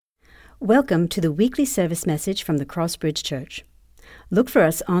Welcome to the weekly service message from the Crossbridge Church. Look for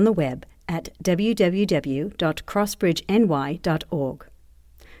us on the web at www.crossbridgeny.org.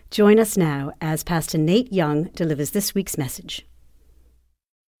 Join us now as Pastor Nate Young delivers this week's message.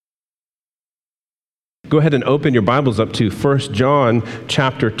 Go ahead and open your Bibles up to 1 John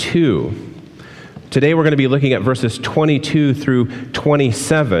chapter 2. Today we're going to be looking at verses 22 through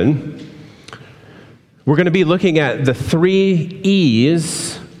 27. We're going to be looking at the 3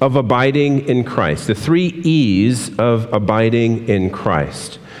 E's of abiding in Christ. The 3 E's of abiding in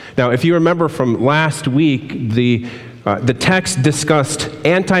Christ. Now, if you remember from last week, the text discussed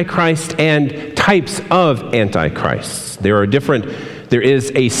Antichrist and types of Antichrists. There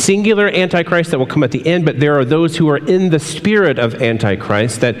is a singular Antichrist that will come at the end, but there are those who are in the spirit of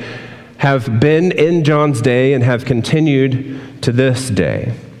Antichrist that have been in John's day and have continued to this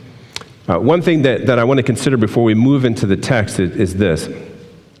day. One thing that I want to consider before we move into the text is this.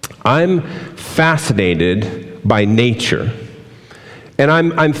 I'm fascinated by nature, and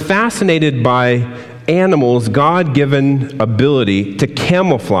I'm fascinated by animals' God-given ability to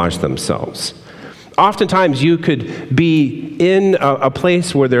camouflage themselves. Oftentimes you could be in a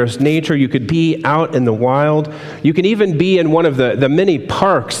place where there's nature, you could be out in the wild, you can even be in one of the many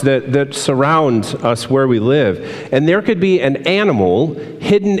parks that surround us where we live, and there could be an animal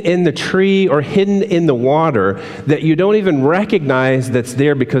hidden in the tree or hidden in the water that you don't even recognize that's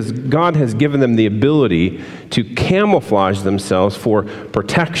there because God has given them the ability to camouflage themselves for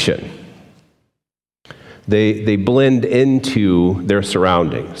protection. They blend into their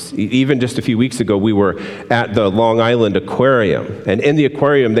surroundings. Even just a few weeks ago, we were at the Long Island Aquarium. And in the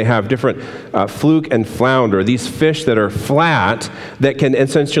aquarium, they have different fluke and flounder, these fish that are flat that can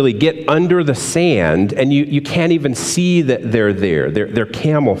essentially get under the sand, and you can't even see that they're there. They're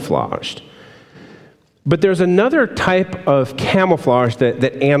camouflaged. But there's another type of camouflage that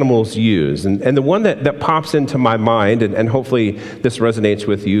animals use. And the one that pops into my mind, and hopefully this resonates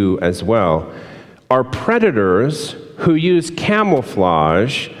with you as well, are predators who use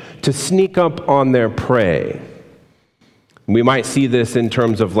camouflage to sneak up on their prey. We might see this in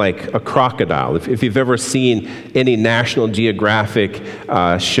terms of like a crocodile. If you've ever seen any National Geographic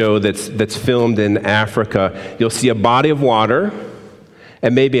show that's filmed in Africa, you'll see a body of water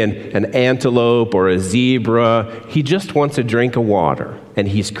and maybe an antelope or a zebra. He just wants a drink of water, and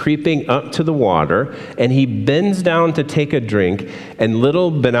he's creeping up to the water, and he bends down to take a drink, and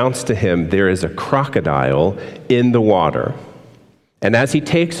little beknownst to him, there is a crocodile in the water. And as he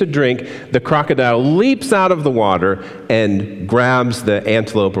takes a drink, the crocodile leaps out of the water and grabs the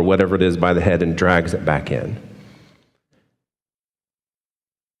antelope or whatever it is by the head and drags it back in.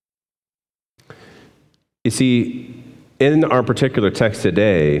 You see, in our particular text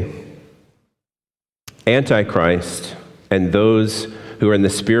today, Antichrist and those who are in the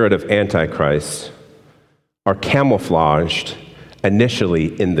spirit of Antichrist are camouflaged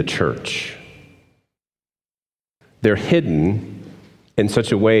initially in the church. They're hidden in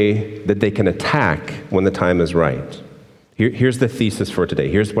such a way that they can attack when the time is right. Here's the thesis for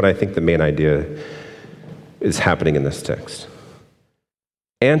today. Here's what I think the main idea is happening in this text.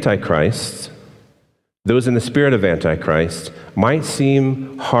 Antichrist, those in the spirit of Antichrist, might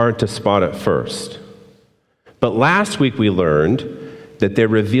seem hard to spot at first. But last week we learned that they're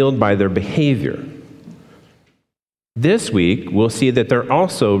revealed by their behavior. This week we'll see that they're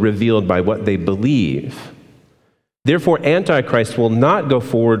also revealed by what they believe. Therefore, Antichrist will not go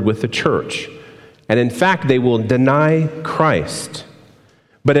forward with the church. And in fact, they will deny Christ.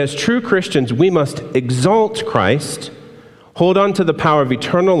 But as true Christians, we must exalt Christ, hold on to the power of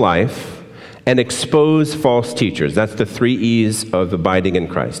eternal life, and expose false teachers. That's the 3 E's of abiding in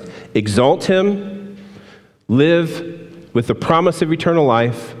Christ. Exalt him, live with the promise of eternal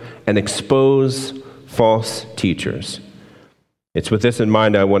life, and expose false teachers. It's with this in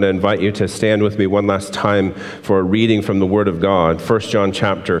mind I want to invite you to stand with me one last time for a reading from the Word of God. 1 John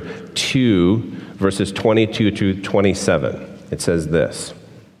chapter 2, verses 22 to 27. It says this: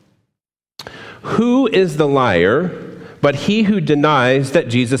 "Who is the liar but he who denies that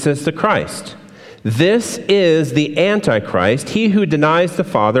Jesus is the Christ? This is the Antichrist, he who denies the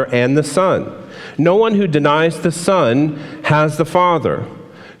Father and the Son. No one who denies the Son has the Father.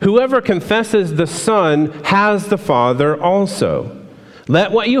 Whoever confesses the Son has the Father also.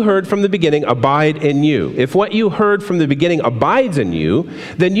 Let what you heard from the beginning abide in you. If what you heard from the beginning abides in you,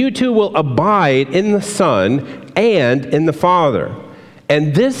 then you too will abide in the Son and in the Father.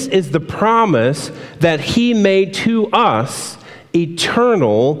 And this is the promise that he made to us,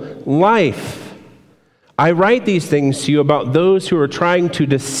 eternal life. I write these things to you about those who are trying to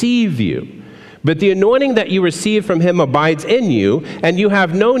deceive you. But the anointing that you receive from him abides in you, and you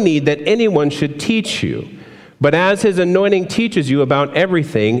have no need that anyone should teach you. But as his anointing teaches you about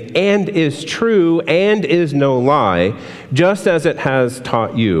everything, and is true, and is no lie, just as it has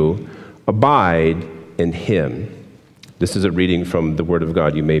taught you, abide in him." This is a reading from the Word of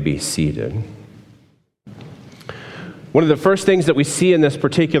God. You may be seated. One of the first things that we see in this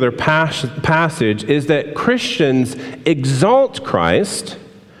particular passage is that Christians exalt Christ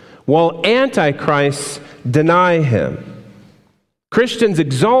while antichrists deny him. Christians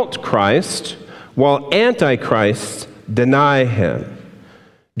exalt Christ while antichrists deny him.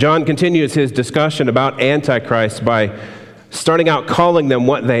 John continues his discussion about antichrists by starting out calling them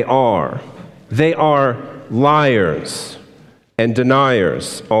what they are. They are liars and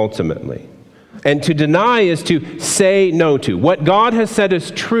deniers, ultimately. And to deny is to say no to. What God has said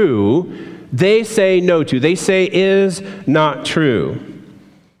is true, they say no to. They say is not true.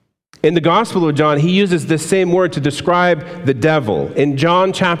 In the Gospel of John, he uses this same word to describe the devil. In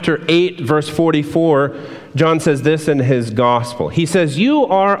John chapter 8, verse 44, John says this in his Gospel. He says, "You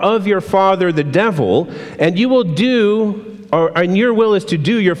are of your father the devil, and you will do, and your will is to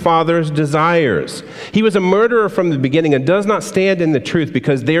do your father's desires. He was a murderer from the beginning and does not stand in the truth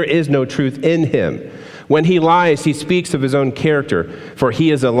because there is no truth in him. When he lies, he speaks of his own character, for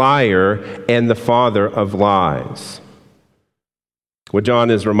he is a liar and the father of lies." What John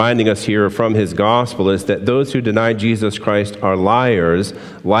is reminding us here from his gospel is that those who deny Jesus Christ are liars,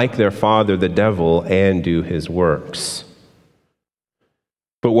 like their father, the devil, and do his works.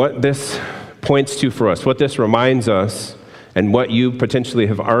 But what this points to for us, what this reminds us, and what you potentially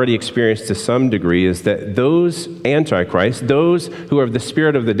have already experienced to some degree, is that those antichrists, those who are of the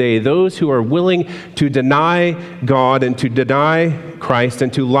spirit of the day, those who are willing to deny God and to deny Christ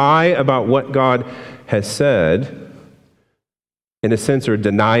and to lie about what God has said, in a sense, are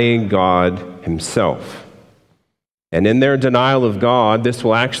denying God himself. And in their denial of God, this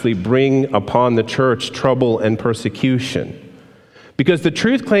will actually bring upon the church trouble and persecution. Because the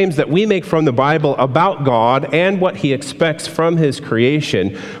truth claims that we make from the Bible about God and what he expects from his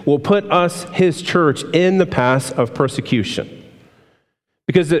creation will put us, his church, in the path of persecution.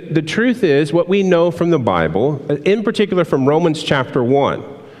 Because the truth is, what we know from the Bible, in particular from Romans chapter 1,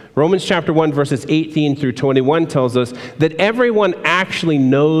 Romans chapter 1, verses 18 through 21 tells us that everyone actually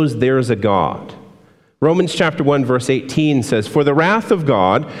knows there's a God. Romans chapter 1, verse 18 says, "For the wrath of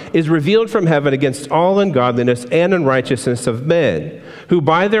God is revealed from heaven against all ungodliness and unrighteousness of men, who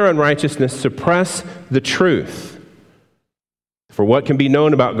by their unrighteousness suppress the truth. For what can be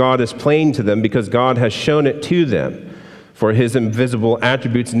known about God is plain to them, because God has shown it to them. For his invisible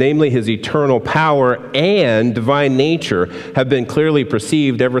attributes, namely his eternal power and divine nature, have been clearly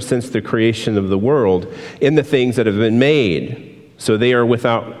perceived ever since the creation of the world in the things that have been made. So they are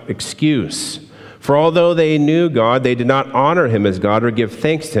without excuse. For although they knew God, they did not honor him as God or give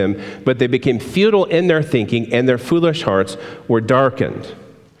thanks to him, but they became futile in their thinking, and their foolish hearts were darkened."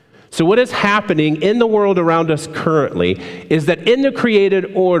 So what is happening in the world around us currently is that in the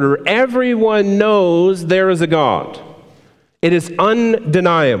created order, everyone knows there is a God. It is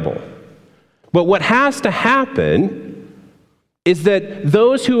undeniable. But what has to happen is that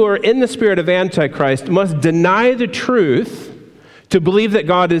those who are in the spirit of Antichrist must deny the truth to believe that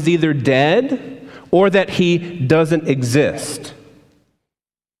God is either dead or that he doesn't exist.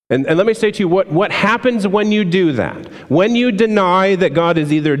 And let me say to you what happens when you do that. When you deny that God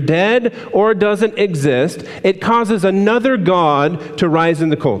is either dead or doesn't exist, it causes another God to rise in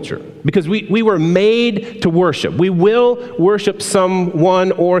the culture. Because we were made to worship. We will worship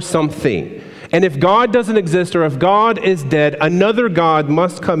someone or something. And if God doesn't exist or if God is dead, another God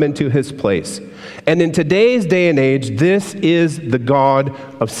must come into his place. And in today's day and age, this is the God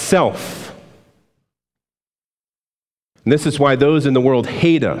of self. And this is why those in the world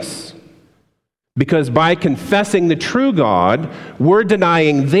hate us. Because by confessing the true God, we're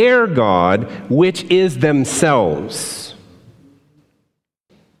denying their God, which is themselves.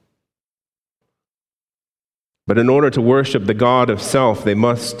 But in order to worship the God of self, they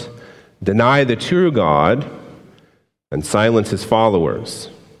must deny the true God and silence his followers.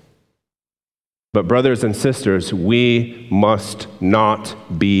 But brothers and sisters, we must not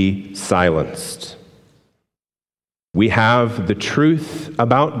be silenced. We have the truth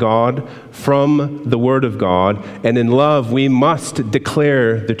about God from the Word of God, and in love we must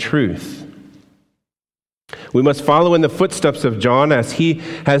declare the truth. We must follow in the footsteps of John as he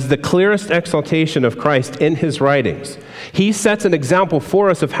has the clearest exaltation of Christ in his writings. He sets an example for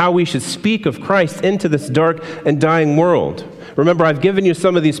us of how we should speak of Christ into this dark and dying world. Remember, I've given you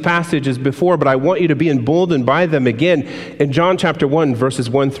some of these passages before, but I want you to be emboldened by them again. In John chapter 1, verses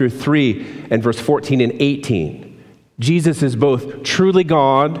 1 through 3, and verse 14 and 18, Jesus is both truly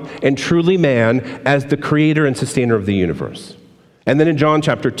God and truly man as the creator and sustainer of the universe. And then in John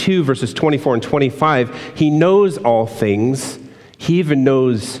chapter 2, verses 24 and 25, he knows all things. He even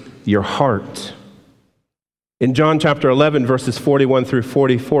knows your heart. In John chapter 11, verses 41 through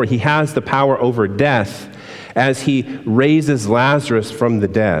 44, he has the power over death as he raises Lazarus from the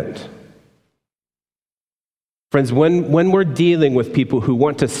dead. Friends, when we're dealing with people who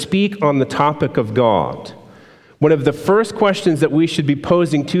want to speak on the topic of God, one of the first questions that we should be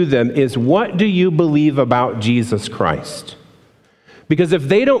posing to them is, what do you believe about Jesus Christ? Because if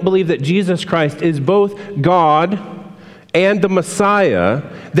they don't believe that Jesus Christ is both God and the Messiah,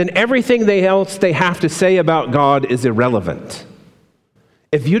 then everything else they have to say about God is irrelevant.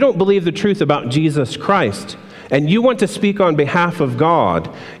 If you don't believe the truth about Jesus Christ and you want to speak on behalf of God,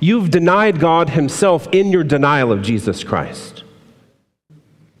 you've denied God himself in your denial of Jesus Christ.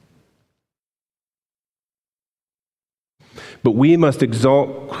 But we must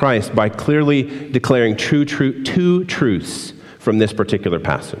exalt Christ by clearly declaring two truths from this particular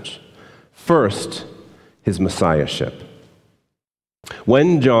passage. First, his messiahship.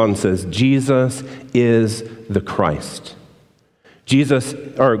 When John says Jesus is the Christ,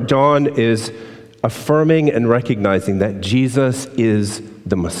 John is affirming and recognizing that Jesus is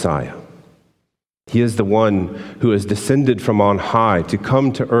the Messiah. He is the one who has descended from on high to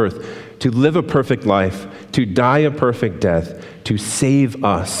come to earth, to live a perfect life, to die a perfect death, to save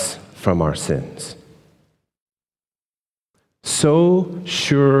us from our sins. So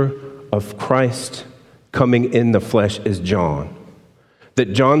sure of Christ coming in the flesh is John,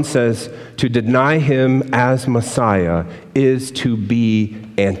 that John says to deny him as Messiah is to be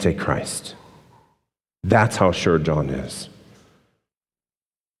Antichrist. That's how sure John is.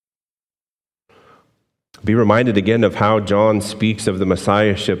 Be reminded again of how John speaks of the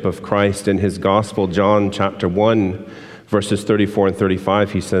messiahship of Christ in his gospel. John chapter 1, verses 34 and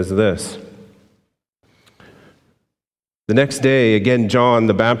 35, he says this. The next day, again, John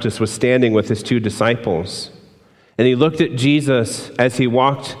the Baptist was standing with his 2 disciples, and he looked at Jesus as he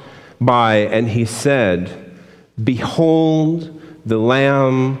walked by, and he said, "Behold the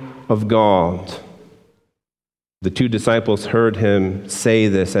Lamb of God." The 2 disciples heard him say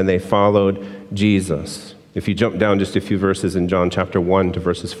this, and they followed Jesus. If you jump down just a few verses in John chapter 1 to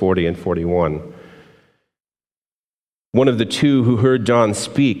verses 40 and 41. One of the 2 who heard John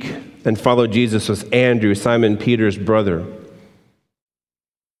speak and followed Jesus was Andrew, Simon Peter's brother.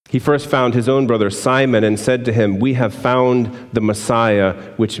 He first found his own brother Simon and said to him, "We have found the Messiah,"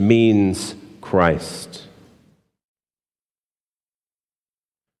 which means Christ.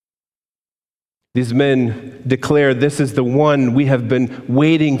 These men declare, this is the one we have been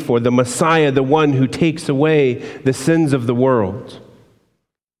waiting for, the Messiah, the one who takes away the sins of the world.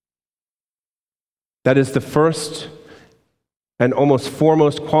 That is the first and almost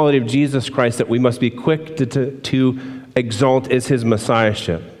foremost quality of Jesus Christ that we must be quick to exalt is his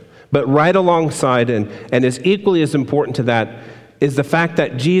messiahship. But right alongside and is equally as important to that is the fact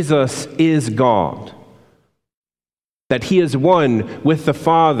that Jesus is God. That he is one with the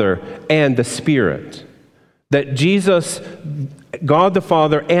Father and the Spirit. That Jesus, God the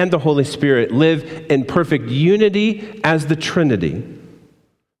Father and the Holy Spirit live in perfect unity as the Trinity.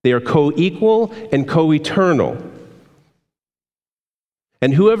 They are co-equal and co-eternal.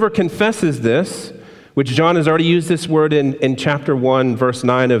 And whoever confesses this, which John has already used this word in chapter 1, verse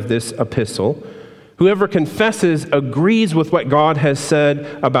 9 of this epistle, whoever confesses agrees with what God has said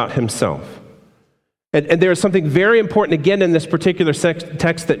about himself. And there is something very important again in this particular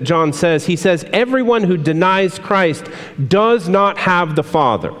text that John says. He says, everyone who denies Christ does not have the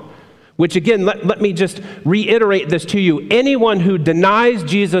Father. Which again, let me just reiterate this to you. Anyone who denies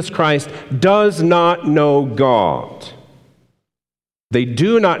Jesus Christ does not know God. They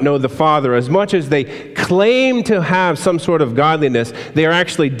do not know the Father. As much as they claim to have some sort of godliness, they are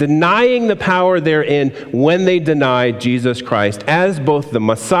actually denying the power therein when they deny Jesus Christ as both the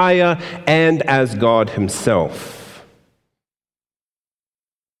Messiah and as God himself.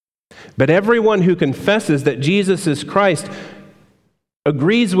 But everyone who confesses that Jesus is Christ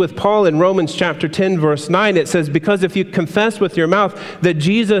agrees with Paul in Romans chapter 10, verse 9. It says, because if you confess with your mouth that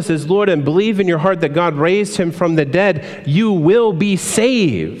Jesus is Lord and believe in your heart that God raised him from the dead, you will be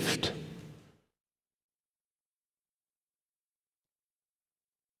saved.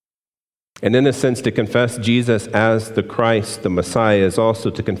 And in a sense, to confess Jesus as the Christ, the Messiah, is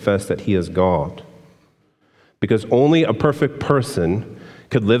also to confess that he is God. Because only a perfect person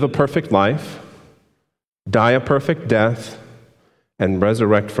could live a perfect life, die a perfect death, and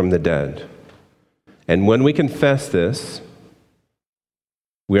resurrect from the dead. And when we confess this,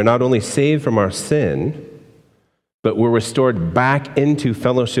 we are not only saved from our sin, but we're restored back into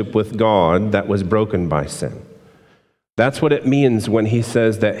fellowship with God that was broken by sin. That's what it means when he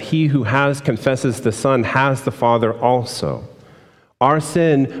says that he who confesses the Son has the Father also. Our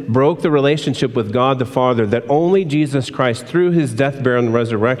sin broke the relationship with God the Father that only Jesus Christ, through his death, burial, and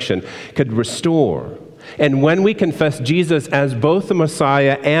resurrection, could restore. And when we confess Jesus as both the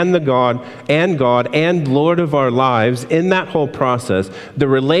Messiah and God and Lord of our lives, in that whole process, the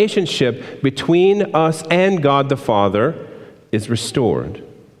relationship between us and God the Father is restored.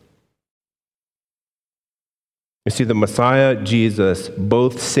 You see, the Messiah, Jesus,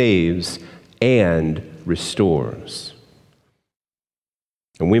 both saves and restores.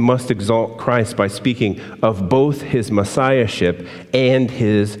 And we must exalt Christ by speaking of both his Messiahship and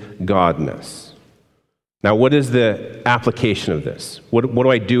his Godness. Now, what is the application of this? What do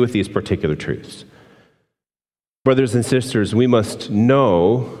I do with these particular truths? Brothers and sisters, we must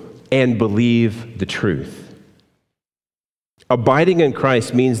know and believe the truth. Abiding in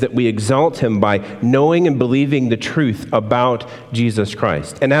Christ means that we exalt him by knowing and believing the truth about Jesus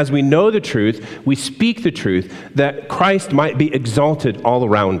Christ. And as we know the truth, we speak the truth that Christ might be exalted all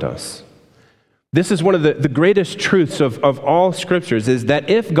around us. This is one of the greatest truths of all scriptures, is that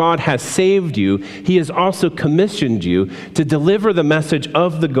if God has saved you, he has also commissioned you to deliver the message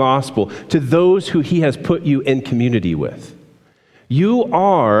of the gospel to those who he has put you in community with. You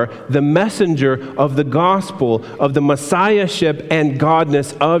are the messenger of the gospel of the Messiahship and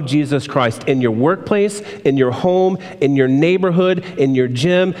Godness of Jesus Christ in your workplace, in your home, in your neighborhood, in your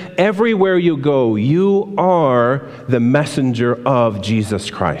gym, everywhere you go. You are the messenger of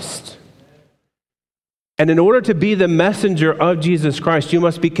Jesus Christ. And in order to be the messenger of Jesus Christ, you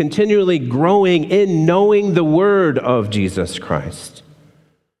must be continually growing in knowing the word of Jesus Christ.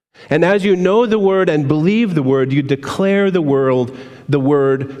 And as you know the word and believe the word, you declare the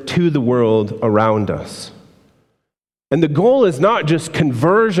word to the world around us. And the goal is not just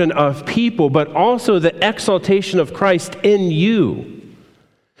conversion of people, but also the exaltation of Christ in you.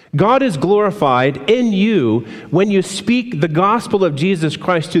 God is glorified in you when you speak the gospel of Jesus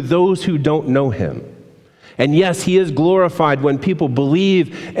Christ to those who don't know him. And yes, he is glorified when people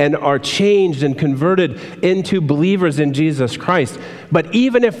believe and are changed and converted into believers in Jesus Christ. But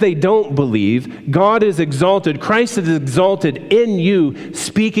even if they don't believe, God is exalted, Christ is exalted in you,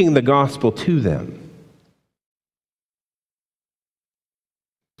 speaking the gospel to them.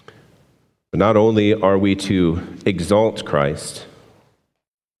 But not only are we to exalt Christ,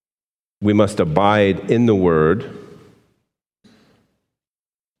 we must abide in the word,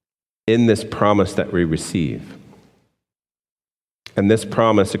 in this promise that we receive. And this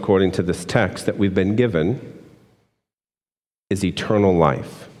promise, according to this text that we've been given, is eternal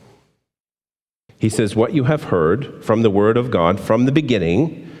life. He says, what you have heard from the word of God from the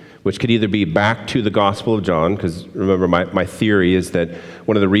beginning, which could either be back to the Gospel of John, because remember, my theory is that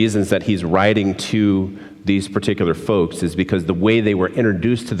one of the reasons that he's writing to these particular folks is because the way they were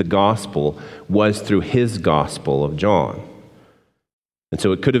introduced to the gospel was through his Gospel of John. And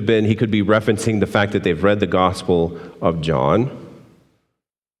so it could have been, he could be referencing the fact that they've read the Gospel of John,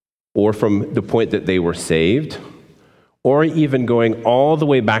 or from the point that they were saved, or even going all the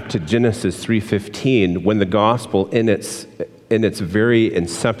way back to Genesis 3:15, when the gospel in its very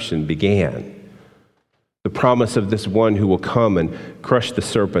inception began. The promise of this one who will come and crush the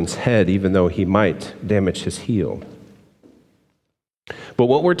serpent's head, even though he might damage his heel. But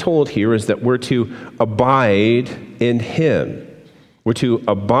what we're told here is that we're to abide in him. We're to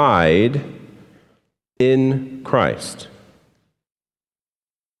abide in Christ.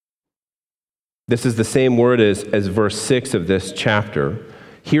 This is the same word as verse 6 of this chapter.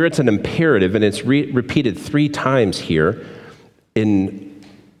 Here it's an imperative, and it's repeated 3 times here in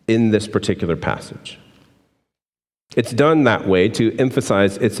this particular passage. It's done that way to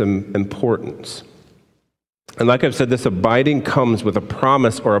emphasize its importance. And like I've said, this abiding comes with a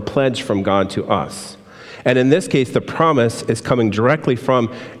promise or a pledge from God to us. And in this case, the promise is coming directly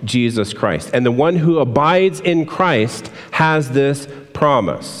from Jesus Christ. And the one who abides in Christ has this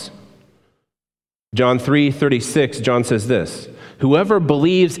promise. John 3:36, John says this, "Whoever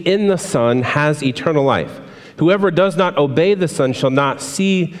believes in the Son has eternal life. Whoever does not obey the Son shall not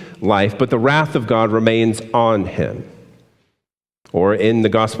see life, but the wrath of God remains on him." Or in the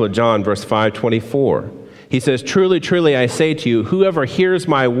Gospel of John, verse 5:24, he says, "Truly, truly, I say to you, whoever hears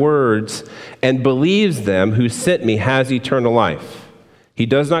my words and believes them who sent me has eternal life. He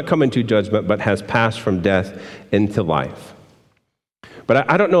does not come into judgment, but has passed from death into life." But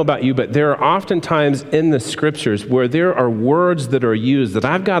I don't know about you, but there are often times in the scriptures where there are words that are used that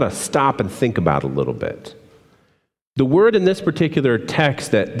I've got to stop and think about a little bit. The word in this particular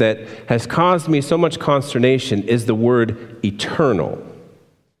text that has caused me so much consternation is the word eternal.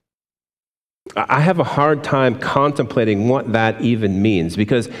 I have a hard time contemplating what that even means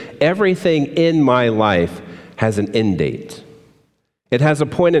because everything in my life has an end date. It has a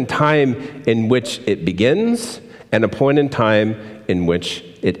point in time in which it begins and a point in time in which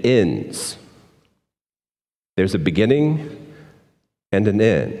it ends. There's a beginning and an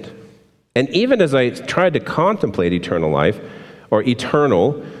end. And even as I tried to contemplate eternal life, or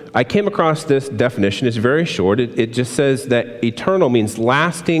eternal, I came across this definition. It's very short. It just says that eternal means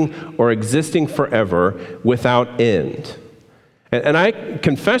lasting or existing forever without end. And I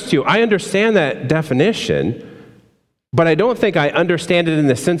confess to you, I understand that definition, but I don't think I understand it in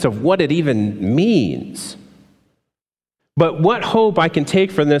the sense of what it even means. But what hope I can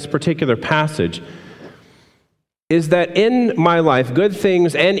take from this particular passage is that in my life, good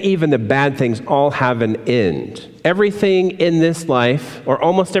things and even the bad things all have an end. Everything in this life, or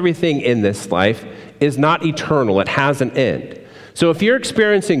almost everything in this life, is not eternal. It has an end. So if you're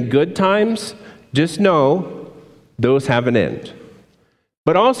experiencing good times, just know those have an end.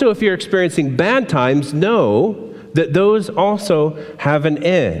 But also if you're experiencing bad times, know that those also have an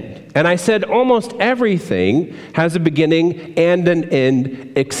end. And I said almost everything has a beginning and an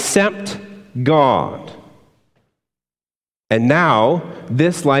end except God. And now,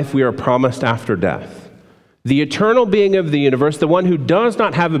 this life we are promised after death. The eternal being of the universe, the one who does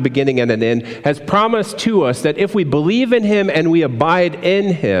not have a beginning and an end, has promised to us that if we believe in him and we abide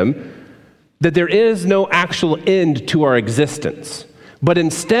in him, that there is no actual end to our existence. But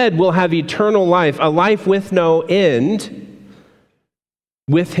instead, we'll have eternal life, a life with no end,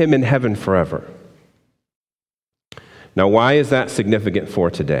 with him in heaven forever. Now, why is that significant for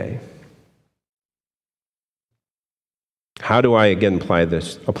today? How do I again apply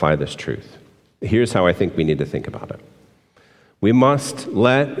this truth? Here's how I think we need to think about it. We must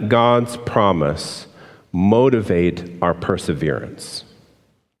let God's promise motivate our perseverance.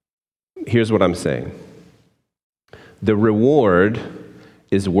 Here's what I'm saying. The reward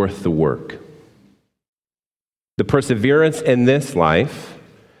is worth the work. The perseverance in this life,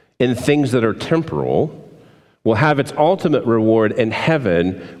 in things that are temporal, will have its ultimate reward in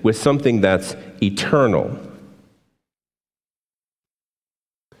heaven with something that's eternal.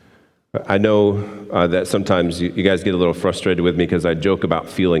 I know that sometimes you guys get a little frustrated with me because I joke about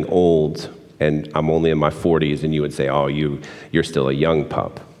feeling old, and I'm only in my 40s, and you would say, oh, you're still a young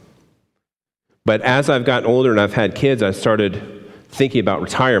pup. But as I've gotten older and I've had kids, I started thinking about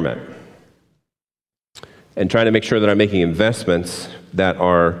retirement and trying to make sure that I'm making investments that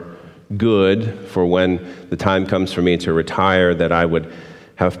are good for when the time comes for me to retire, that I would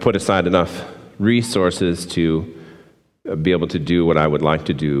have put aside enough resources to be able to do what I would like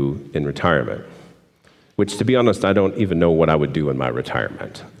to do in retirement, which, to be honest, I don't even know what I would do in my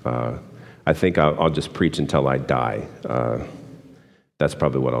retirement. I think I'll just preach until I die. That's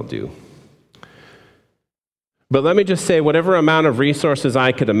probably what I'll do. But let me just say, whatever amount of resources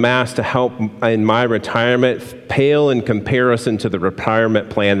I could amass to help in my retirement pale in comparison to the retirement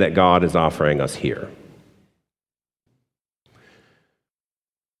plan that God is offering us here.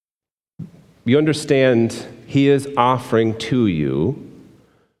 You understand, he is offering to you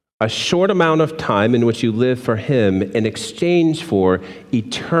a short amount of time in which you live for him in exchange for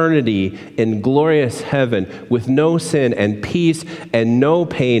eternity in glorious heaven with no sin and peace and no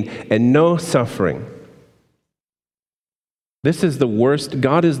pain and no suffering. This is the worst.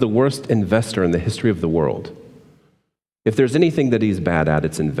 God is the worst investor in the history of the world. If there's anything that he's bad at,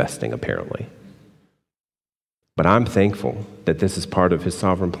 it's investing, apparently. But I'm thankful that this is part of his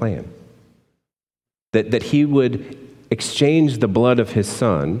sovereign plan. That he would exchange the blood of his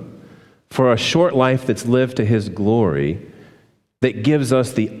son for a short life that's lived to his glory, that gives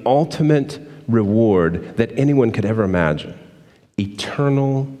us the ultimate reward that anyone could ever imagine: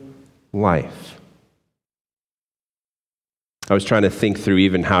 eternal life. I was trying to think through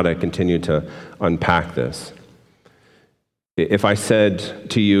even how to continue to unpack this. If I said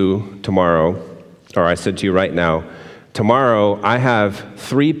to you tomorrow, or I said to you right now, tomorrow I have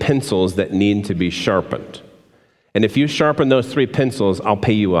 3 pencils that need to be sharpened. And if you sharpen those 3 pencils, I'll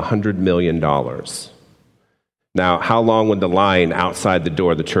pay you $100 million. Now, how long would the line outside the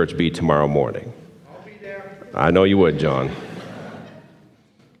door of the church be tomorrow morning? I'll be there. I know you would, John.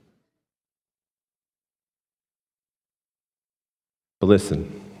 But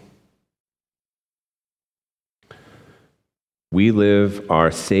listen, we live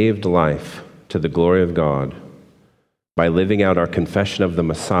our saved life to the glory of God by living out our confession of the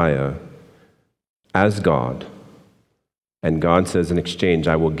Messiah as God. And God says in exchange,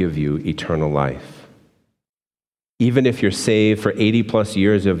 I will give you eternal life. Even if you're saved for 80 plus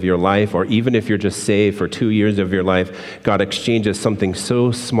years of your life, or even if you're just saved for 2 years of your life, God exchanges something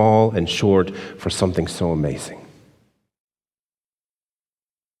so small and short for something so amazing.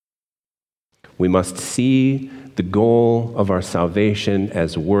 We must see the goal of our salvation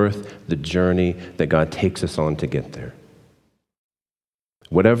as worth the journey that God takes us on to get there.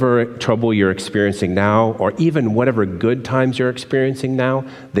 Whatever trouble you're experiencing now, or even whatever good times you're experiencing now,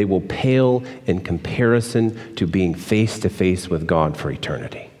 they will pale in comparison to being face to face with God for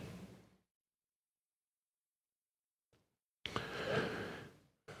eternity.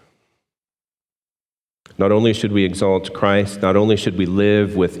 Not only should we exalt Christ, not only should we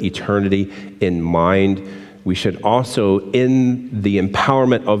live with eternity in mind, we should also, in the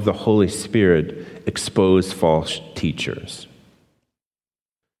empowerment of the Holy Spirit, expose false teachers.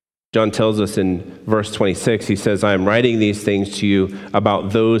 John tells us in verse 26, he says, I am writing these things to you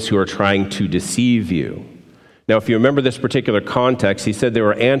about those who are trying to deceive you. Now, if you remember this particular context, he said there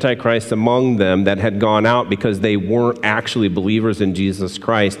were antichrists among them that had gone out because they weren't actually believers in Jesus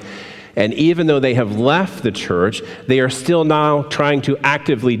Christ. And even though they have left the church, they are still now trying to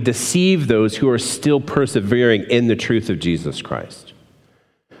actively deceive those who are still persevering in the truth of Jesus Christ.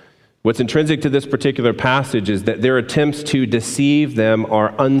 What's intrinsic to this particular passage is that their attempts to deceive them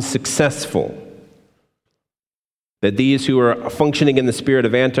are unsuccessful. That these who are functioning in the spirit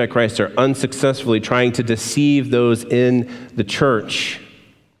of Antichrist are unsuccessfully trying to deceive those in the church.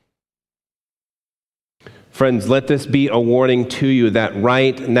 Friends, let this be a warning to you that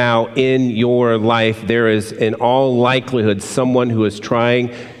right now in your life, there is in all likelihood someone who is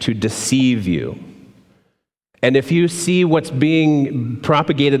trying to deceive you. And if you see what's being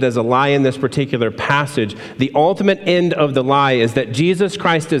propagated as a lie in this particular passage, the ultimate end of the lie is that Jesus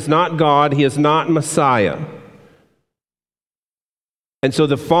Christ is not God, he is not Messiah. And so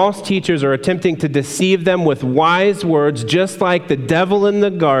the false teachers are attempting to deceive them with wise words, just like the devil in the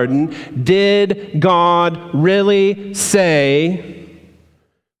garden. Did God really say?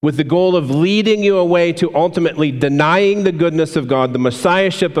 With the goal of leading you away to ultimately denying the goodness of God, the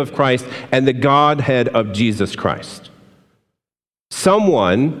Messiahship of Christ, and the Godhead of Jesus Christ.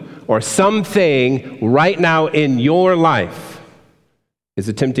 Someone or something right now in your life is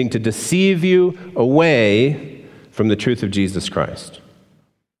attempting to deceive you away from the truth of Jesus Christ.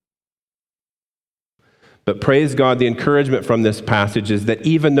 But praise God, the encouragement from this passage is that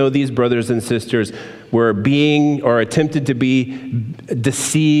even though these brothers and sisters were being or attempted to be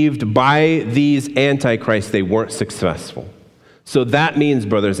deceived by these antichrists, they weren't successful. So that means,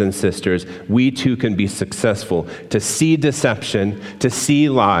 brothers and sisters, we too can be successful to see deception, to see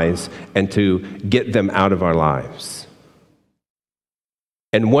lies, and to get them out of our lives.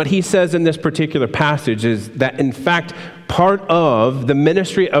 And what he says in this particular passage is that, in fact, part of the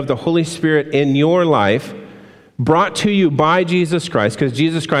ministry of the Holy Spirit in your life, brought to you by Jesus Christ, because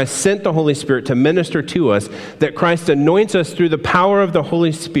Jesus Christ sent the Holy Spirit to minister to us, that Christ anoints us through the power of the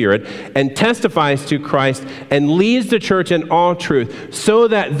Holy Spirit and testifies to Christ and leads the church in all truth, so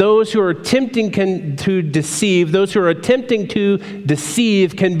that those who are attempting to deceive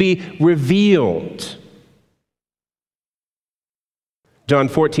can be revealed. John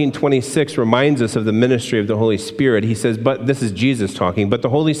 14:26 reminds us of the ministry of the Holy Spirit. He says, but this is Jesus talking, but the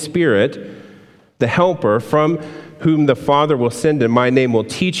Holy Spirit, the helper from whom the Father will send in my name, will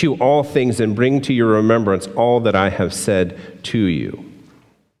teach you all things and bring to your remembrance all that I have said to you.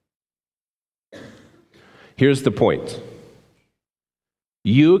 Here's the point.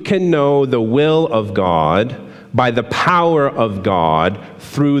 You can know the will of God by the power of God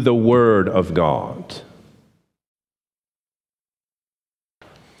through the Word of God.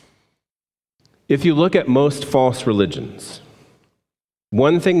 If you look at most false religions,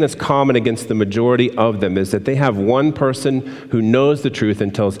 one thing that's common against the majority of them is that they have one person who knows the truth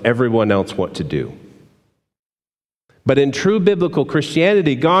and tells everyone else what to do. But in true biblical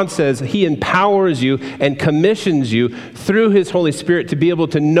Christianity, God says he empowers you and commissions you through his Holy Spirit to be able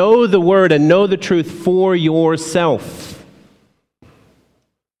to know the Word and know the truth for yourself.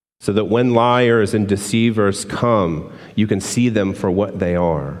 So that when liars and deceivers come, you can see them for what they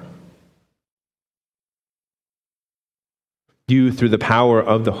are. You, through the power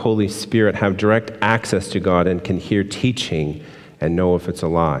of the Holy Spirit, have direct access to God and can hear teaching and know if it's a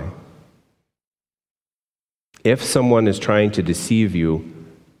lie. If someone is trying to deceive you,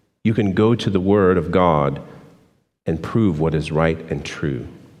 you can go to the Word of God and prove what is right and true.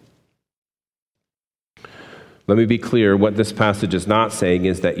 Let me be clear, what this passage is not saying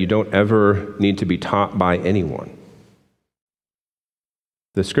is that you don't ever need to be taught by anyone.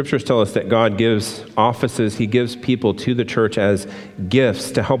 The scriptures tell us that God gives offices, he gives people to the church as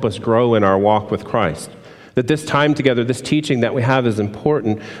gifts to help us grow in our walk with Christ. That this time together, this teaching that we have is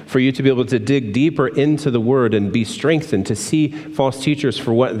important for you to be able to dig deeper into the Word and be strengthened to see false teachers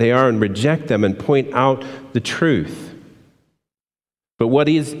for what they are and reject them and point out the truth. But what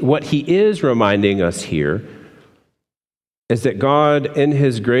he is reminding us here is that God, in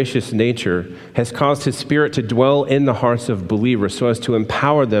his gracious nature, has caused his Spirit to dwell in the hearts of believers so as to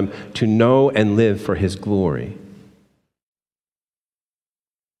empower them to know and live for his glory.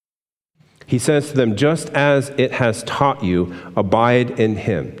 He says to them, just as it has taught you, abide in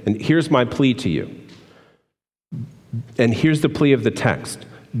him. And here's my plea to you. And here's the plea of the text.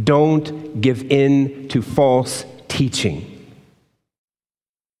 Don't give in to false teaching.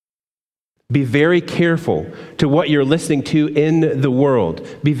 Be very careful to what you're listening to in the world.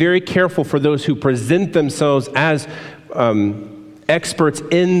 Be very careful for those who present themselves as experts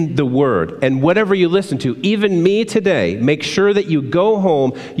in the Word. And whatever you listen to, even me today, make sure that you go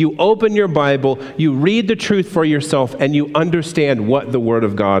home, you open your Bible, you read the truth for yourself, and you understand what the Word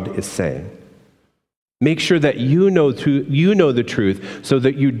of God is saying. Make sure that you know the truth so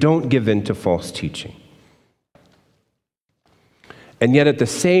that you don't give in to false teaching. And yet at the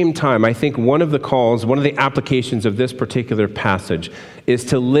same time, I think one of the applications of this particular passage is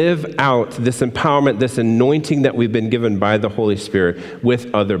to live out this empowerment, this anointing that we've been given by the Holy Spirit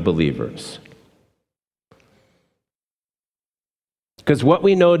with other believers. Because what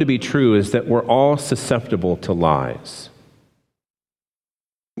we know to be true is that we're all susceptible to lies.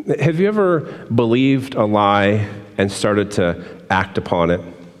 Have you ever believed a lie and started to act upon it?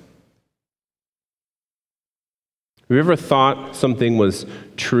 Have you ever thought something was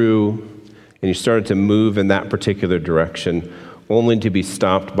true and you started to move in that particular direction only to be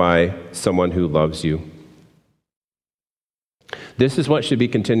stopped by someone who loves you? This is what should be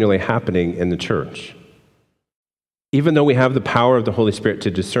continually happening in the church. Even though we have the power of the Holy Spirit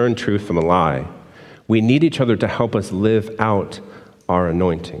to discern truth from a lie, we need each other to help us live out our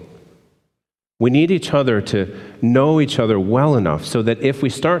anointing. We need each other to know each other well enough so that if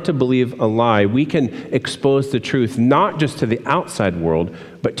we start to believe a lie, we can expose the truth not just to the outside world,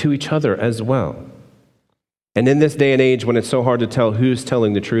 but to each other as well. And in this day and age, when it's so hard to tell who's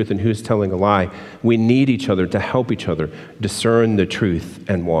telling the truth and who's telling a lie, we need each other to help each other discern the truth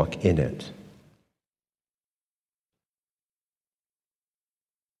and walk in it.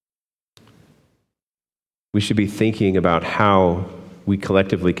 We should be thinking about how we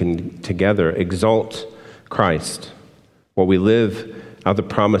collectively can together exalt Christ while we live out the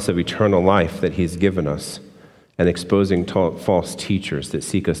promise of eternal life that he's given us and exposing false teachers that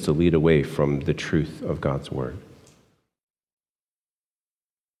seek us to lead away from the truth of God's word.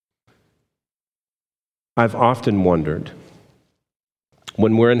 I've often wondered,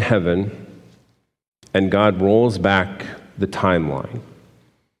 when we're in heaven and God rolls back the timeline,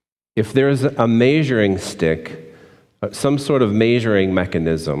 if there's a measuring stick, some sort of measuring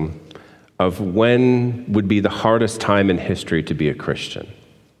mechanism of when would be the hardest time in history to be a Christian.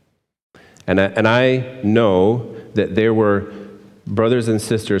 And I know that there were brothers and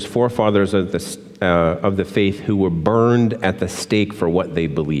sisters, forefathers of the faith who were burned at the stake for what they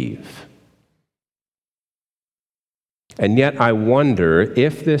believe. And yet I wonder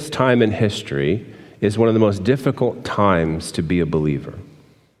if this time in history is one of the most difficult times to be a believer.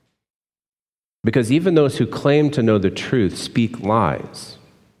 Because even those who claim to know the truth speak lies.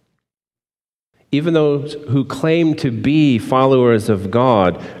 Even those who claim to be followers of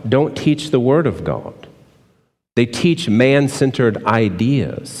God don't teach the Word of God. They teach man-centered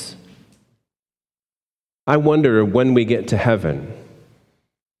ideas. I wonder when we get to heaven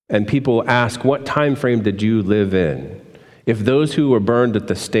and people ask, what time frame did you live in? If those who were burned at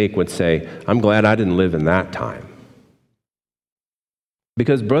the stake would say, I'm glad I didn't live in that time.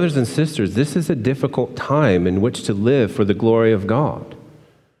 Because, brothers and sisters, this is a difficult time in which to live for the glory of God.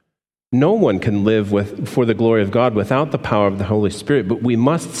 No one can live for the glory of God without the power of the Holy Spirit, but we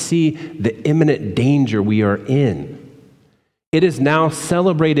must see the imminent danger we are in. It is now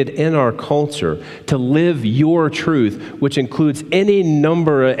celebrated in our culture to live your truth, which includes any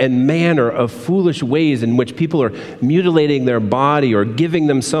number and manner of foolish ways in which people are mutilating their body or giving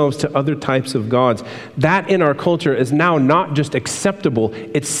themselves to other types of gods. That in our culture is now not just acceptable,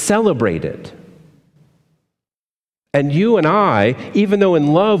 it's celebrated. And you and I, even though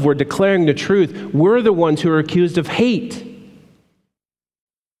in love we're declaring the truth, we're the ones who are accused of hate.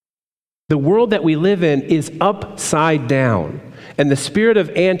 The world that we live in is upside down. And the spirit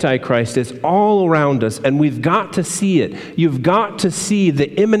of Antichrist is all around us, and we've got to see it. You've got to see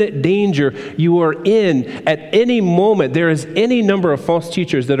the imminent danger you are in at any moment. There is any number of false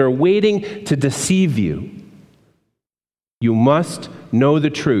teachers that are waiting to deceive you. You must know the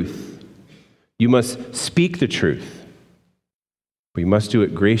truth. You must speak the truth. We must do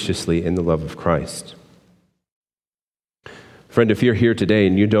it graciously in the love of Christ. Friend, if you're here today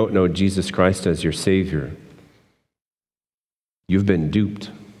and you don't know Jesus Christ as your Savior, you've been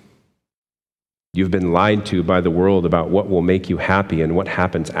duped. You've been lied to by the world about what will make you happy and what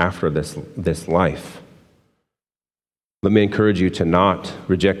happens after this life. Let me encourage you to not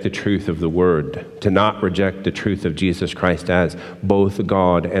reject the truth of the Word, to not reject the truth of Jesus Christ as both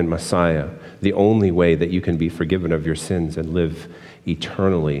God and Messiah, the only way that you can be forgiven of your sins and live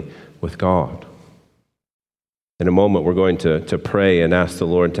eternally with God. In a moment, we're going to pray and ask the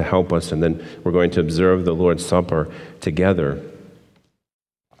Lord to help us, and then we're going to observe the Lord's Supper together.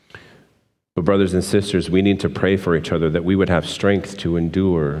 But brothers and sisters, we need to pray for each other that we would have strength to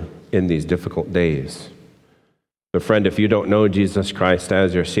endure in these difficult days. But friend, if you don't know Jesus Christ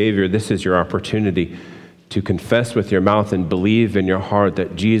as your Savior, this is your opportunity to confess with your mouth and believe in your heart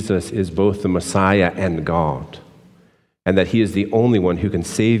that Jesus is both the Messiah and God, and that he is the only one who can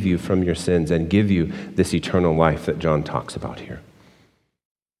save you from your sins and give you this eternal life that John talks about here.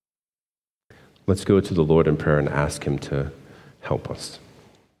 Let's go to the Lord in prayer and ask him to help us.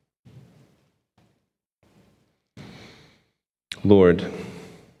 Lord,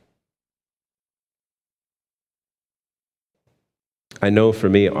 I know for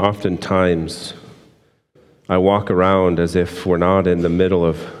me, oftentimes I walk around as if we're not in the middle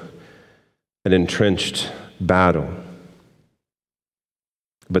of an entrenched battle.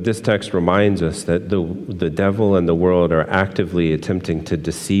 But this text reminds us that the devil and the world are actively attempting to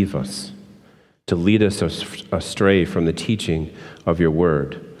deceive us, to lead us astray from the teaching of your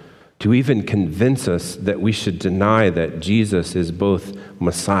word, to even convince us that we should deny that Jesus is both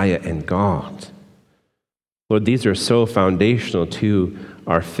Messiah and God. Lord, these are so foundational to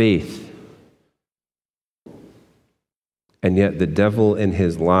our faith. And yet the devil and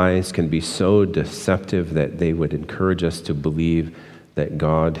his lies can be so deceptive that they would encourage us to believe that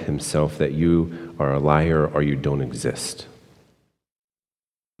God himself, that you are a liar or you don't exist.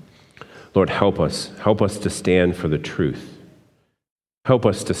 Lord, help us to stand for the truth. Help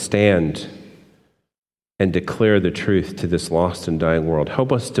us to stand and declare the truth to this lost and dying world.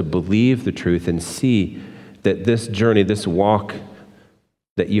 Help us to believe the truth and see that this journey, this walk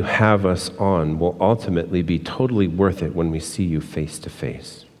that you have us on will ultimately be totally worth it when we see you face to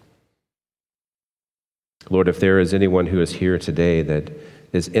face. Lord, if there is anyone who is here today that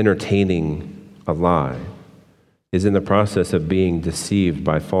is entertaining a lie, is in the process of being deceived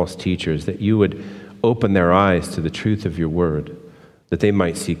by false teachers, that you would open their eyes to the truth of your word, that they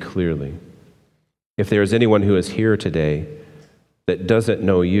might see clearly. If there is anyone who is here today that doesn't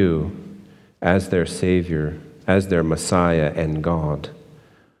know you as their Savior, as their Messiah and God,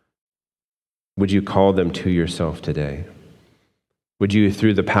 would you call them to yourself today? Would you,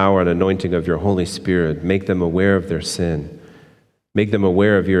 through the power and anointing of your Holy Spirit, make them aware of their sin, make them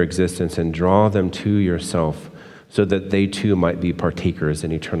aware of your existence, and draw them to yourself so that they too might be partakers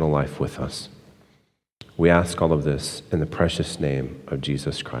in eternal life with us? We ask all of this in the precious name of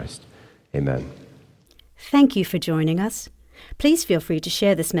Jesus Christ. Amen. Thank you for joining us. Please feel free to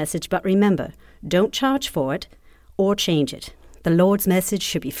share this message, but remember, don't charge for it or change it. The Lord's message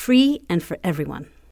should be free and for everyone.